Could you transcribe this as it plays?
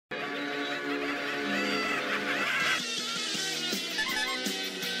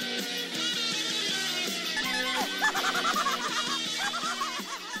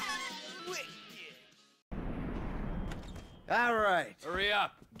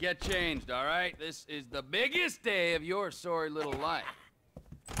get changed, all right? This is the biggest day of your sorry little life.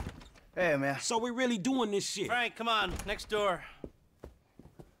 Hey, man. So we really doing this shit? Frank, come on, next door.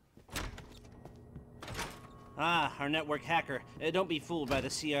 Ah, our network hacker. Don't be fooled by the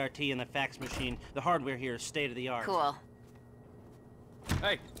CRT and the fax machine. The hardware here is state-of-the-art. Cool.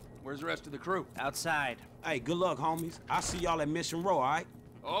 Hey, where's the rest of the crew? Outside. Hey, good luck, homies. I'll see y'all at Mission Row, all right?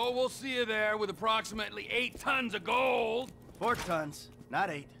 Oh, we'll see you there with approximately 8 tons of gold. 4 tons, not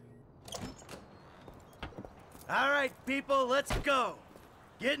 8. All right, people, let's go.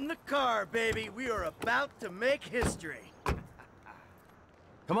 Get in the car, baby. We are about to make history.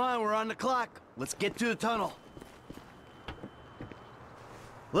 Come on, we're on the clock. Let's get to the tunnel.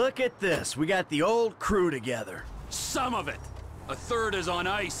 Look at this. We got the old crew together. Some of it. A third is on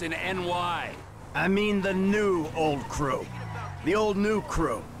ice in NY. I mean the new old crew. The old new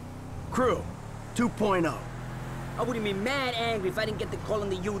crew. Crew 2.0. I wouldn't be mad angry if I didn't get the call on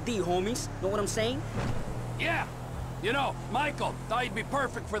the UD, homies. Know what I'm saying? Yeah. You know, Michael thought you'd be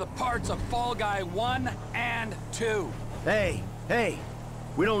perfect for the parts of Fall Guy 1 and 2. Hey, hey.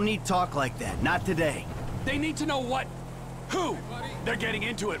 We don't need talk like that. Not today. They need to know who they're getting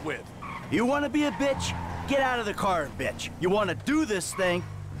into it with. You want to be a bitch? Get out of the car, bitch. You want to do this thing?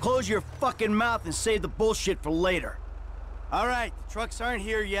 Close your fucking mouth and save the bullshit for later. All right, the trucks aren't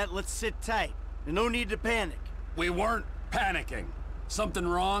here yet. Let's sit tight. There's no need to panic. We weren't panicking. Something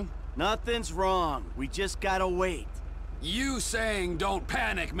wrong? Nothing's wrong. We just gotta wait. You saying don't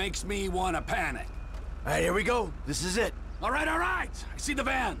panic makes me want to panic. All right, here we go. This is it. All right, all right. I see the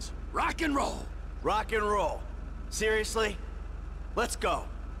vans. Rock and roll. Rock and roll. Seriously? Let's go.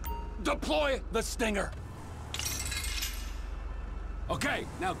 Deploy the Stinger. Okay,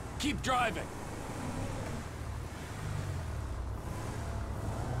 now keep driving.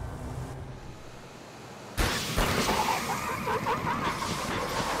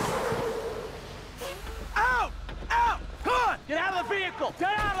 Out! Out! Come on! Get out of the vehicle!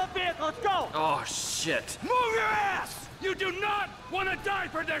 Get out of the vehicle! Let's go! Oh, shit. Move your ass! You do not want to die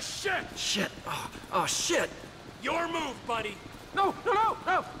for this shit! Shit. Oh, shit. Your move, buddy. No, no, no,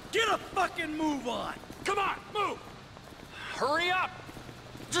 no. Get a fucking move on! Come on, move! Hurry up.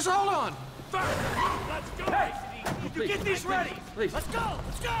 Just hold on. Fast! Let's go! Hey! Please, Get these ready! Please. Let's go!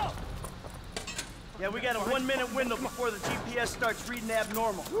 Let's go! Yeah, we got a 1-minute window before the GPS starts reading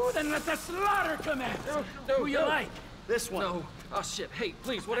abnormal. Ooh, then let the slaughter commence! Who you like? This one. No. Oh, shit. Hey,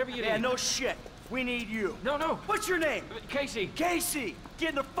 please, whatever you Yeah, need. no shit. We need you. No, no. What's your name? Casey. Casey! Get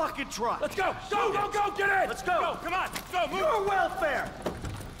in the fucking truck! Let's go! Go, go, go! Get in! Let's go! Come on! Go, move! Your welfare!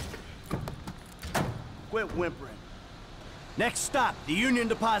 Quit whimpering. Next stop, the Union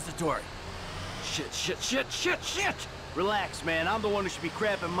Depository. Shit, shit, shit, shit, shit. Relax, man. I'm the one who should be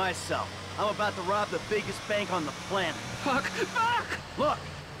crapping myself. I'm about to rob the biggest bank on the planet. Fuck, fuck! Look,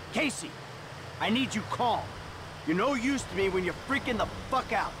 Casey, I need you calm. You're no use to me when you're freaking the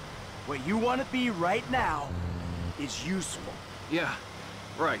fuck out. What you want to be right now is useful. Yeah,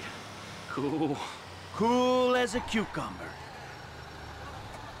 right. Cool. Cool as a cucumber.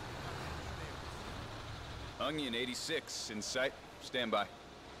 Onion 86 in sight. Stand by.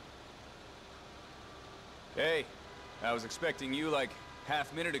 Hey, I was expecting you like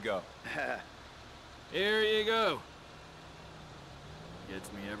half minute ago. Here you go.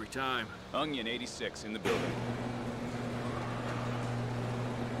 Gets me every time. Onion 86 in the building.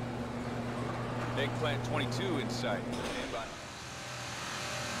 Eggplant 22 in sight. Stand by.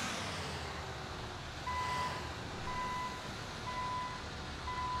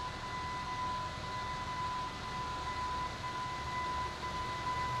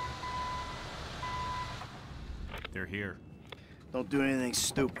 They're here. Don't do anything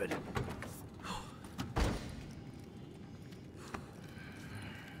stupid.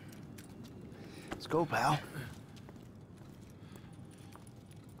 Let's go, pal.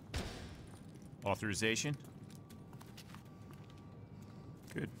 Authorization?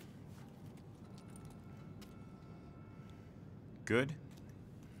 Good. Good.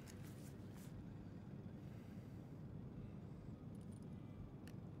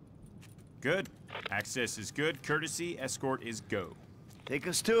 Good. Access is good. Courtesy escort is go. Take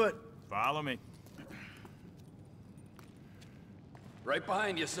us to it. Follow me. Right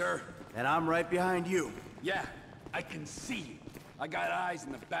behind you, sir. And I'm right behind you. Yeah, I can see you. I got eyes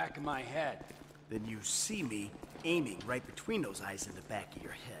in the back of my head. Then you see me aiming right between those eyes in the back of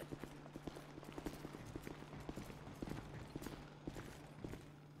your head.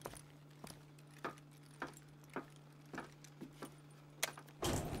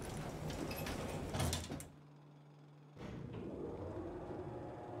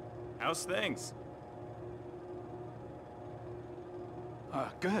 How's things?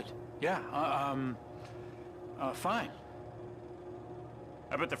 Good. Yeah, fine.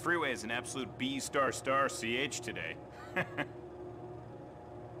 I bet the freeway is an absolute B***** CH today.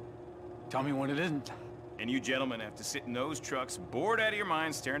 Tell me when it isn't. And you gentlemen have to sit in those trucks, bored out of your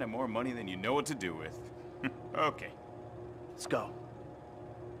minds, staring at more money than you know what to do with. Okay. Let's go.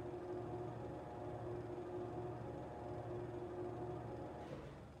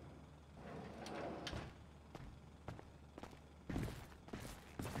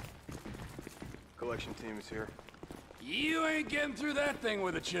 Collection team is here. You ain't getting through that thing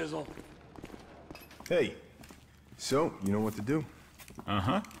with a chisel. Hey, so, you know what to do?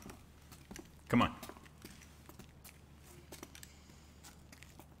 Uh-huh. Come on.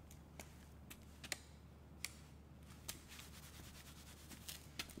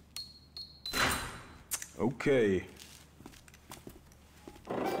 Okay.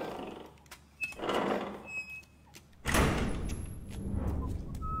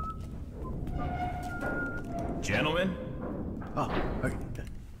 Gentlemen? Oh, okay.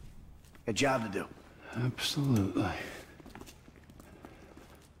 A job to do. Absolutely.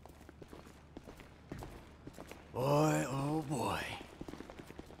 Boy, oh boy.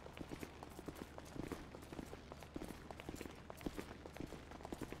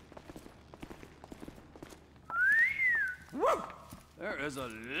 Woo! There is a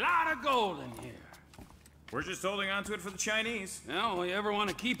lot of gold in here. We're just holding on to it for the Chinese. Well, you ever want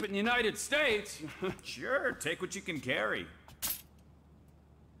to keep it in the United States? Sure, take what you can carry.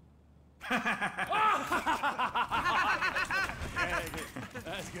 That's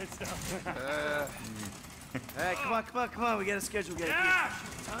good stuff. All right, come on. We got a schedule. Yeah!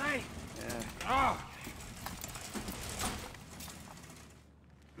 All right. Yeah. Oh.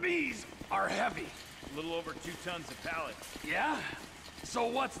 These are heavy. A little over 2 tons a pallet. Yeah? So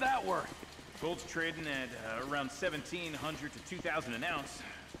what's that worth? Gold's trading at around 1,700 to 2,000 an ounce.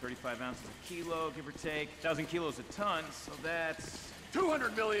 35 ounces a kilo, give or take. 1,000 kilos a ton, so that's...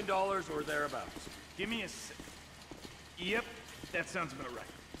 $200 million or thereabouts. Give me a Yep, that sounds about right.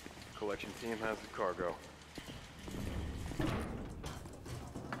 Collection team has the cargo.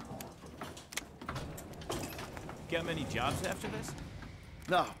 Got many jobs after this?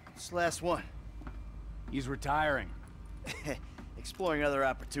 No, it's the last one. He's retiring. Exploring other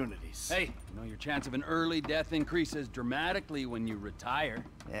opportunities. Hey, you know your chance of an early death increases dramatically when you retire.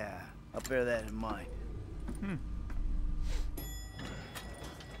 Yeah, I'll bear that in mind.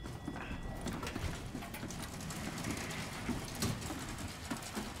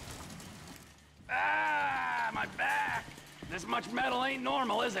 Ah, my back! This much metal ain't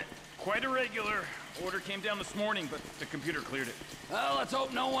normal, is it? Quite irregular. Order came down this morning, but the computer cleared it. Well, let's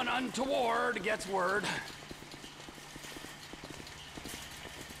hope no one untoward gets word.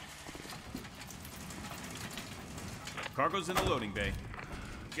 Cargo's in the loading bay.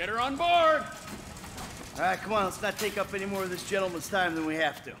 Get her on board! All right, come on. Let's not take up any more of this gentleman's time than we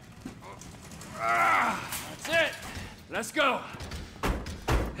have to. That's it. Let's go.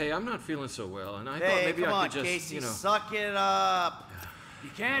 Hey, I'm not feeling so well, and I thought Hey, maybe come I on, could just, Casey, you know... suck it up.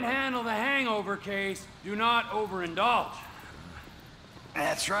 You can't handle the hangover, Case. Do not overindulge.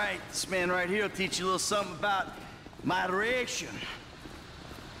 That's right. This man right here will teach you a little something about moderation.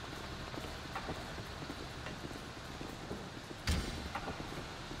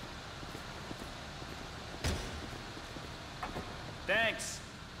 Thanks.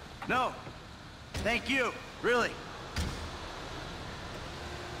 No. Thank you. Really.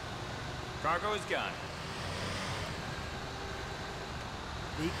 Cargo is gone.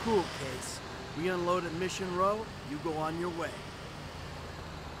 Be cool, Case. We unload at Mission Row, you go on your way.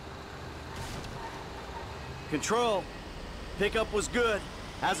 Control. Pickup was good.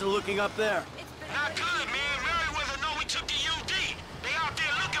 How's it looking up there? Not good, man. Merriweather know we took the UD. They out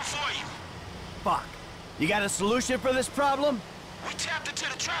there looking for you. Fuck. You got a solution for this problem? We tapped into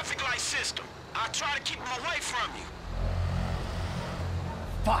the traffic light system. I'll try to keep them away from you.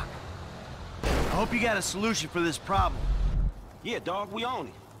 Fuck. I hope you got a solution for this problem. Yeah, dog, we own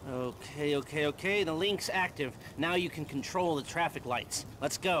it. Okay. The link's active. Now you can control the traffic lights.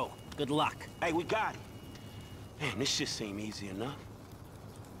 Let's go. Good luck. Hey, we got it. Man, this shit seem easy enough.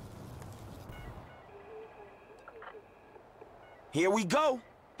 Here we go.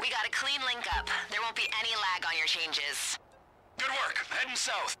 We got a clean link up. There won't be any lag on your changes. Good work. Heading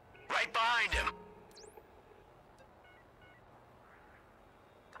south. Right behind him.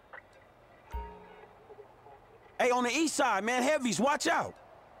 Hey, on the east side, man, heavies, watch out.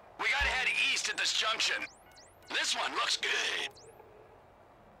 We gotta head east at this junction. This one looks good.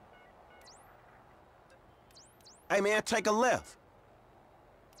 Hey, man, take a left.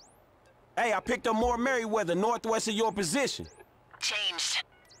 Hey, I picked up more Merriweather northwest of your position. Changed.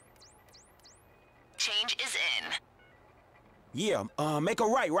 Change is in. Yeah, make a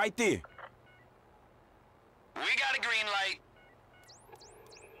right there. We got a green light.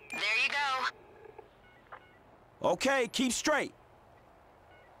 There you go. Okay, keep straight.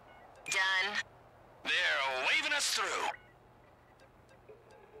 Done. They're waving us through.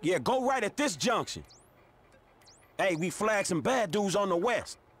 Yeah, go right at this junction. Hey, we flagged some bad dudes on the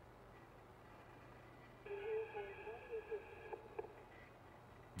west.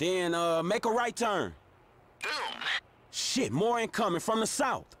 Then, make a right turn. Boom. Shit, more incoming from the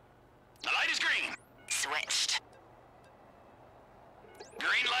south. The light is green. Switched.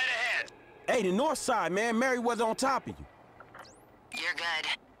 Green light ahead. Hey, the north side, man. Merriweather on top of you. You're good.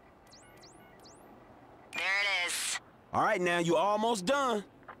 There it is. All right, now, you almost done.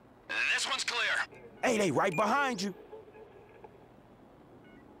 This one's clear. Hey, they right behind you.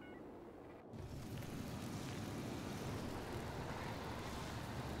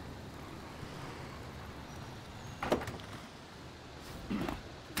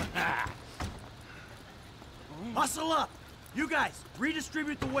 Hustle up! You guys,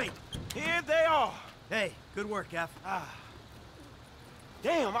 redistribute the weight. Here they are. Hey, good work, F.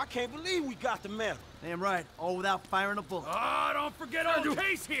 Damn, I can't believe we got the medal. Damn right, all without firing a bullet. Oh, don't forget old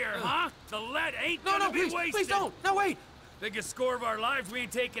Case here, huh? The lead ain't gonna be wasted. Please don't! No, wait! Biggest score of our lives, we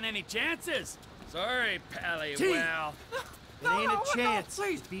ain't taking any chances. Sorry, Pally, T. well... It ain't a chance.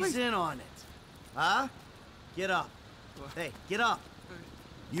 Please, He's in on it. Huh? Get up. Hey, get up.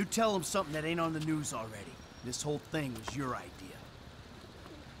 You tell him something that ain't on the news already. This whole thing was your idea.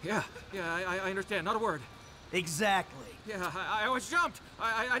 Yeah, I understand. Not a word. Exactly. Yeah, I was jumped.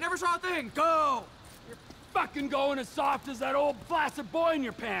 I never saw a thing. Go! You're fucking going as soft as that old blasted boy in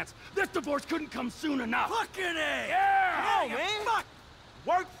your pants. This divorce couldn't come soon enough. Fucking A! Yeah! Come on, man. Fuck.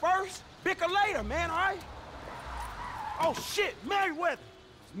 Work first, bicker later, man, all right? Oh, shit, Merriweather.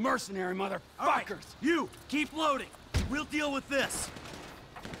 Mercenary motherfuckers. All right, you, keep loading. We'll deal with this.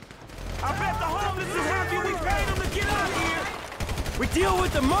 I bet the homeless is happy we paid them to get out here. We deal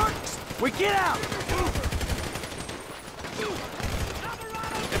with the marks, we get out.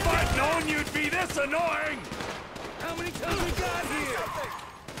 If I'd known you'd be this annoying! How many times we got here?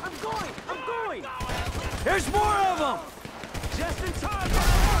 I'm going. There's more of them. Just in time for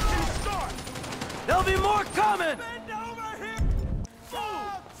the marching start. There'll be more coming. Bend over here.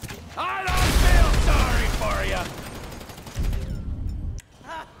 I don't feel sorry for you!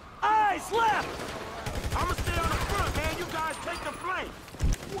 Eyes left. I'ma stay on the front, man. You guys take the flank.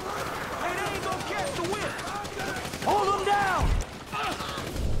 Hey, they ain't gonna catch the whip. Hold them down.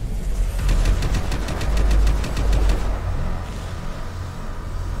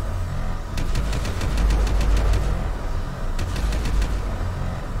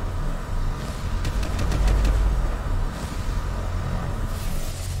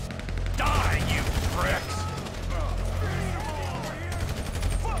 Die, you pricks!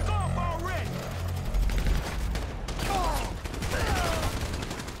 Fuck off already.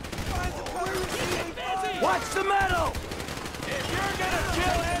 Watch the metal. If you're gonna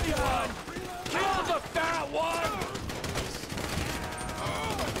kill anyone, kill the fat one!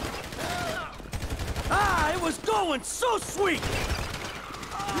 Ah, it was going so sweet.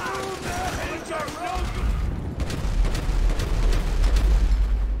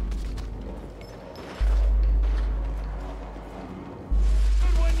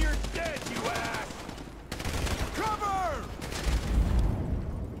 And when you're dead, you ass! Cover!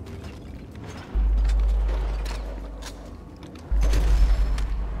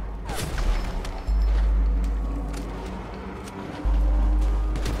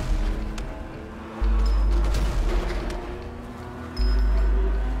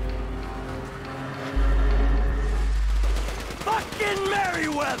 Fucking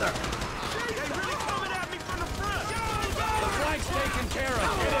Merriweather. They really coming at me from the front. The flank's taken care of.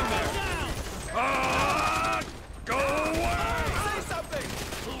 Get in there. Go away! Say something.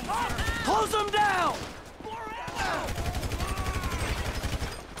 Close them down.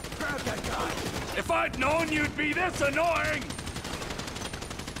 Grab that guy. If I'd known you'd be this annoying!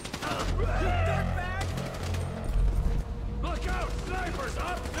 Look out! Snipers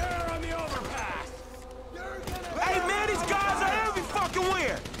up there on the overpass! Hey, man, these guys are every fucking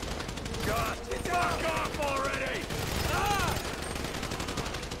where. God, fuck off already!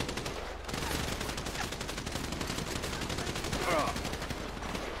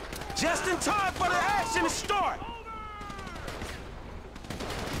 Just in time for the action to start.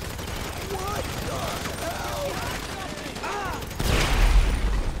 What the hell?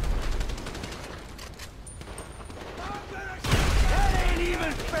 That ain't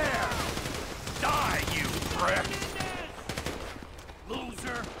even fair! Die, you prick!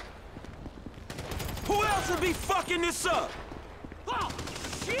 Who else would be fucking this up? Oh,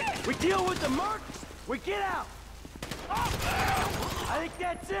 shit! We deal with the mercs, we get out! Oh, I think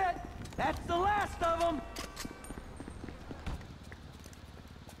that's it! That's the last of them!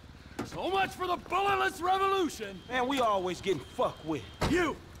 So much for the bulletless revolution! Man, we always getting fucked with.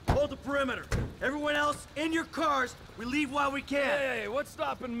 You! Hold the perimeter. Everyone else, in your cars. We leave while we can. Hey, what's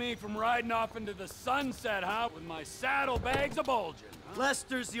stopping me from riding off into the sunset, huh? With my saddlebags a-bulging, huh?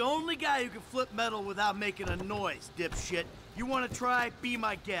 Lester's the only guy who can flip metal without making a noise, dipshit. You want to try? Be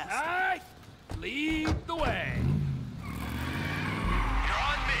my guest. All right, lead the way. You're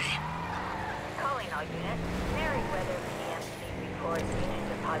on me. Calling all units. Merryweather PMC reports unit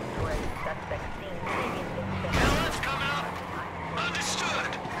depository suspect seen previous incident. LS coming up.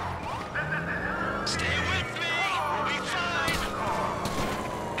 Understood. Stay with me. We'll be fine.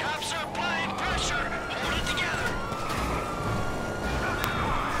 Cops are applying pressure. Hold it together.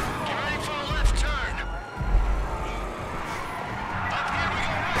 Get ready for a left turn. Up here we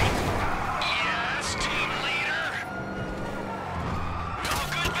go right. Yes, team leader. We all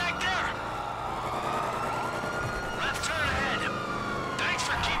good back there? Left turn ahead. Thanks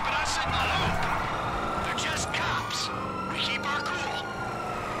for keeping us in the loop. They're just cops. We keep our cool.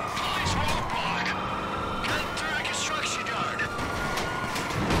 Police roadblock. Cutting through the construction yard.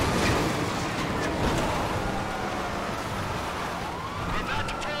 We're about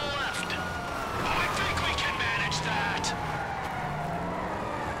to pull left. I think we can manage that.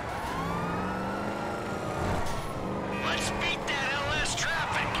 Let's beat that LS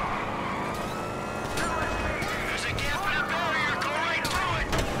traffic. There's a gap in the barrier. Go right through it.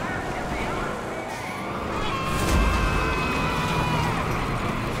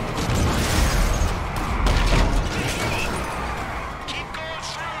 Keep going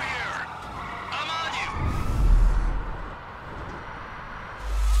through here. I'm on you.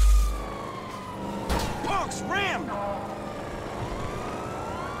 Punks, ram!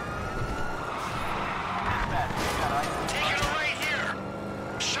 Take it right here.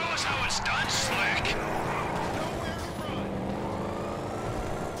 Show us how it's done, Slick.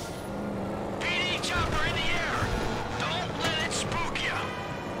 PD chopper in the air. Don't let it spook you.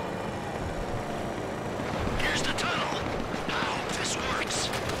 Here's the tunnel. How this works.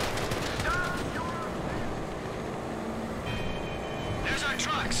 There's our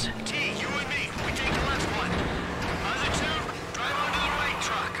trucks. T, you and me. We take the left one. Other two, drive onto the right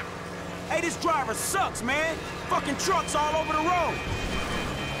truck. Hey, this driver sucks, man. Fucking trucks all over the road.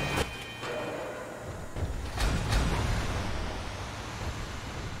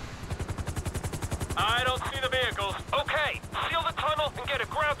 I don't see the vehicles. Okay, seal the tunnel and get a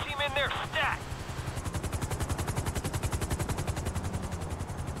ground team in there stat.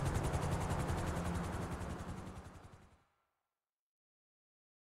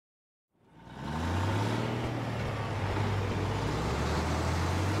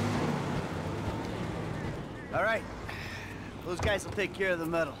 All right. Those guys will take care of the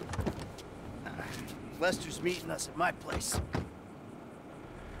metal. Lester's meeting us at my place.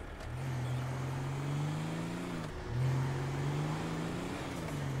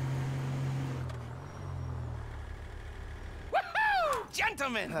 Woohoo!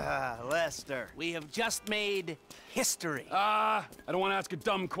 Gentlemen! Lester. We have just made history. I don't want to ask a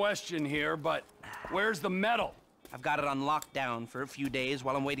dumb question here, but where's the metal? I've got it on lockdown for a few days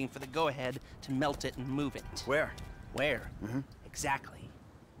while I'm waiting for the go-ahead to melt it and move it. Where? Where? Exactly.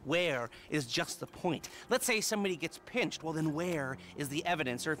 Where is just the point. Let's say somebody gets pinched, well then where is the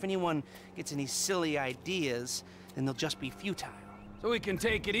evidence? Or if anyone gets any silly ideas, then they'll just be futile. So we can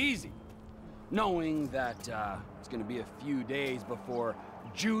take it easy, knowing that it's gonna be a few days before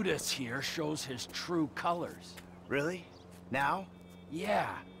Judas here shows his true colors. Really? Now?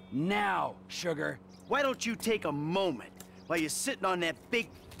 Yeah, now, sugar. Why don't you take a moment while you're sitting on that big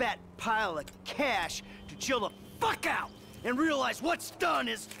fat pile of cash to chill the fuck out and realize what's done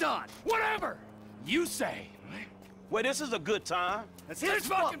is done? Whatever you say. Well, this is a good time. That's This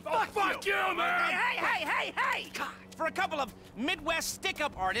fucking fuck you, man! Hey! God, for a couple of Midwest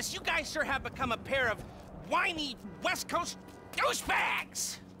stick-up artists, you guys sure have become a pair of whiny West Coast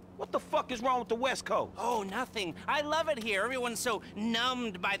douchebags! What the fuck is wrong with the West Coast? Oh, nothing. I love it here. Everyone's so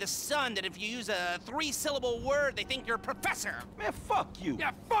numbed by the sun that if you use a 3-syllable word, they think you're a professor. Man, fuck you.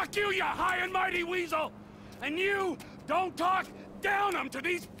 Yeah, fuck you, you high and mighty weasel! And you don't talk down them to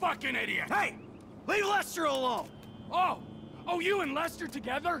these fucking idiots! Hey! Leave Lester alone! Oh, you and Lester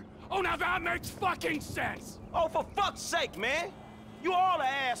together? Oh, now that makes fucking sense! Oh, for fuck's sake, man. You all are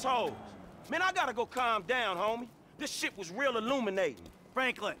assholes. Man, I gotta go calm down, homie. This shit was real illuminating.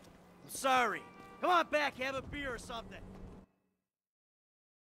 Franklin, I'm sorry. Come on back, have a beer or something.